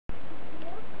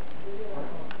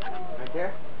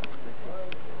care?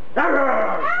 No,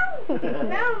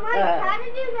 Mike, try to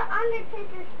do the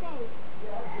Undertaker's thing.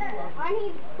 When he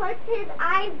puts his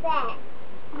eyes back.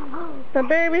 The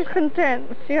baby's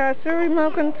content. She has two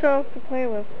remote controls to play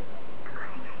with.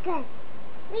 Good.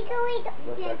 We go.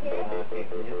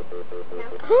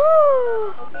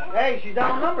 Hey, she's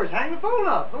down numbers. Hang the phone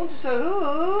up. Don't just say,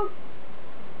 ooh.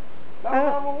 That's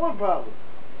 911 problem.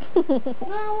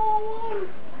 911.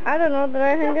 I don't know. Did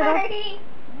I hang it up?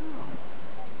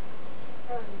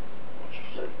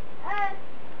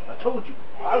 I told you,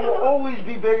 I will always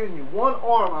be bigger than you. One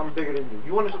arm, I'm bigger than you.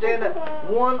 You understand that?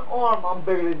 One arm, I'm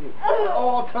bigger than you. At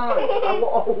all times, I will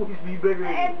always be bigger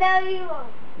than you. No, you won't.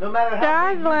 No matter how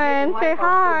big you get in life, say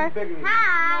hi. I'll still be bigger than you.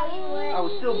 Hi. I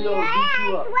will still be able to beat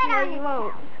you up. No, you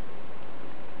won't.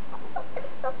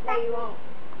 No, you won't.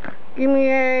 Give me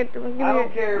a... I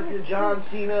don't care if you're John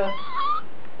Cena,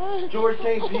 George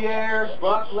St. Pierre,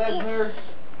 Brock Lesnar,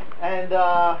 and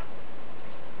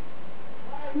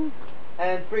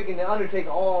freaking The Undertaker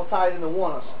all tied into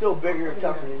one. I'm still bigger and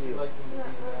tougher than you.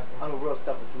 I'm a real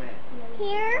toughest man.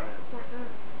 Here?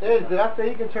 Did I say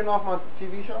you can turn off my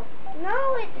TV show?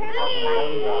 No, it turned off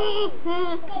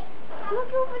my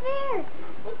Look over there.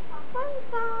 It's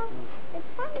SpongeBob. It's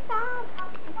SpongeBob.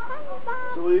 It's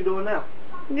SpongeBob. So what are you doing now?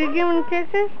 You giving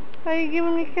kisses? Are you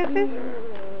giving me kisses?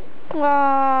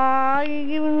 Aww, you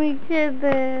giving me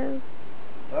kisses.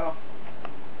 Well,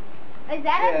 Is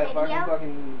that a if video?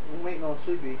 I'm waiting on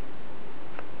Sleepy.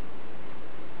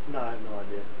 No, I have no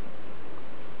idea.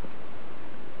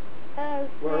 Okay.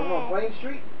 We're on Plain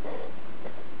Street?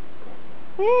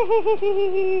 Give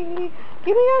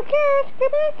me a kiss.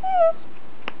 Give me a kiss.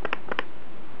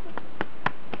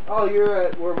 Oh, you're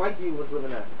at where Mikey was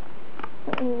living at.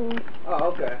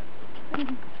 Oh, okay.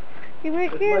 Give me a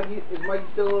kiss. Is Mikey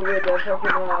still over at that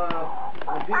fucking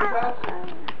Peter's house?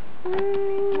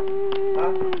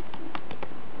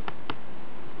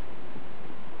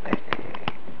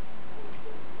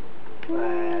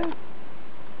 Huh?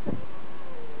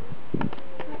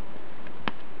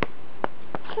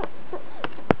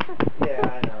 Yeah, I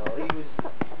know. He was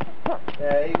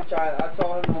trying. I saw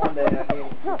him one day. I gave him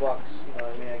 $2. You know what I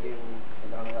mean? I gave him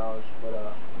 $100, but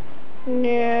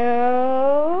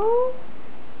No.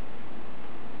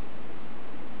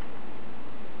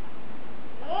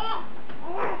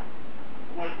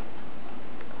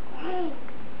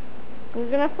 You're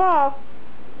gonna fall.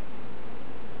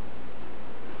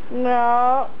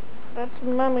 No, that's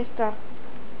mommy stuff.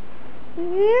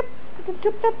 Yep.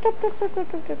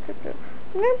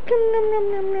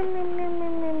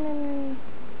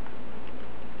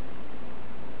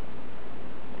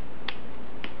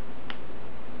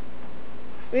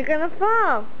 We're gonna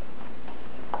fall.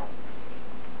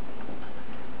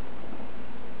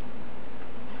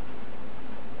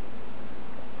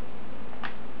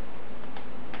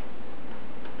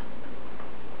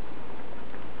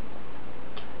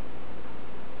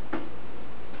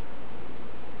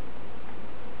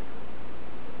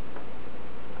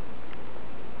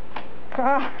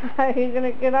 Are you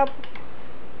gonna get up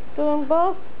do them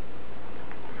both?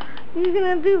 You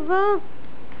gonna do both?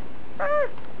 Ah.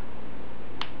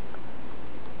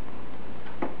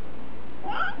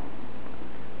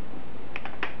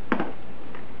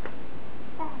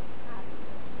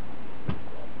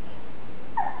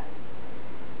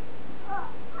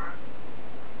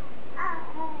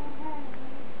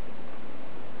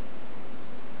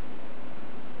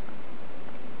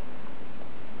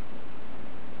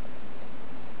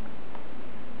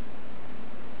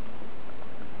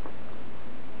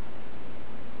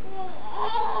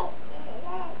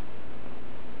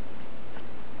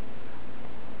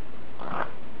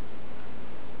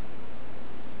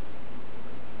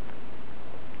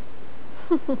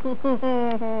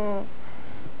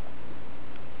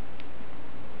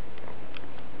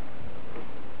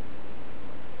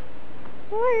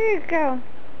 Where you go?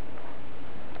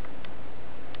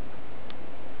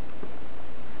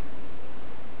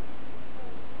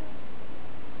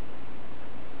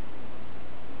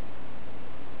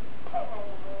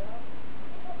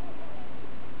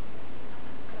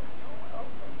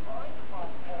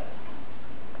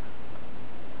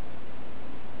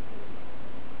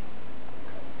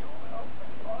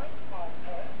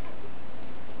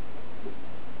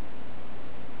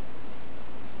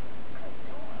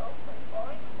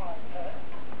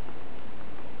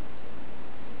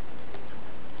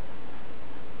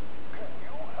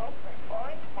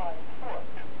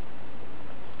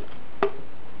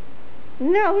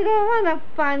 No, we don't want to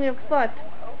find your foot.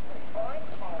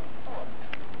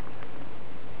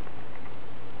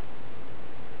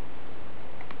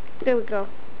 There we go.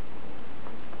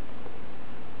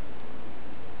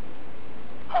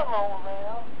 Hello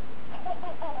there.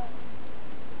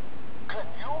 Can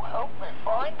you help me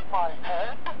find my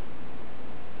head?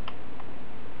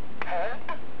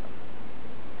 Head?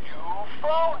 You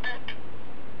found it.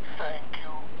 Thank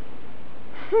you.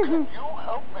 Can you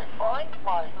help me find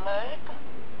my leg?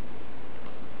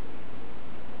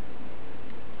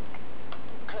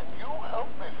 Can you help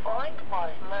me find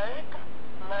my leg?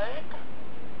 Leg?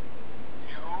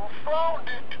 You found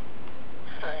it.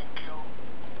 Thank you.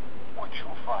 Would you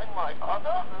find my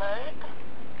other leg?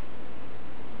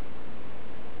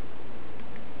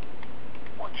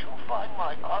 Would you find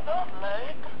my other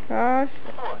leg? Gosh.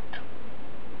 Foot.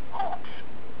 Oops.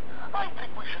 I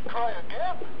think we should try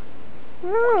again.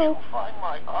 Would No. you find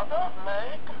my other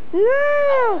leg?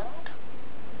 No. And?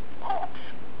 Oops.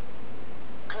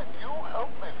 Can you help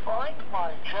me find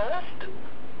my chest?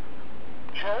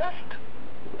 Chest?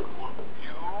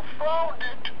 You found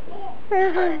it.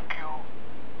 Thank you.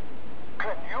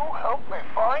 Can you help me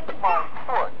find my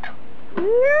foot?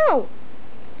 No.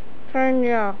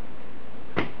 Tanya.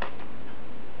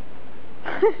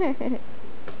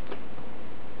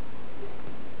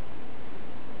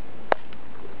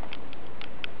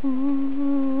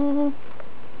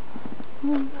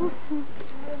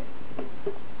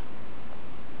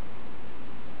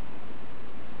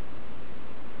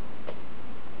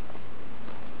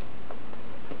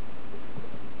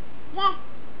 Yeah.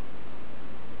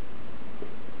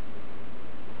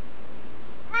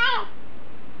 Ah.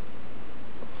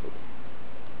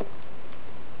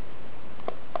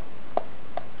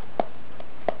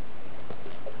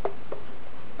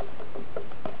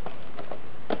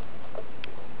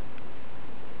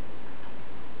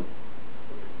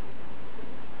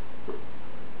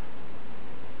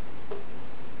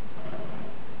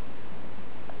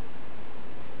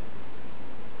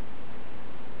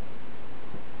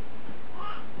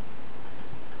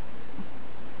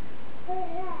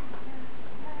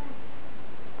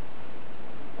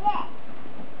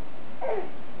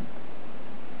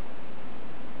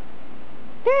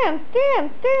 Dance,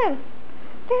 dance, dance,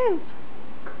 dance,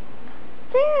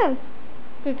 dance.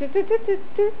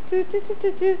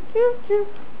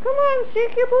 Come on,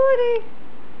 shake your booty.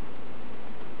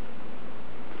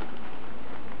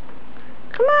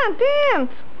 Come on,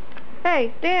 dance.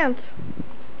 Hey, dance.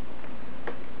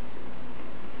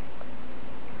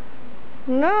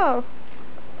 No.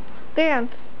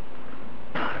 Dance.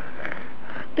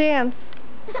 Dance.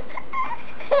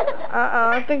 Uh-oh,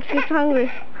 I think she's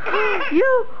hungry.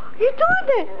 You're doing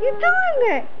it! You're doing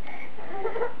it!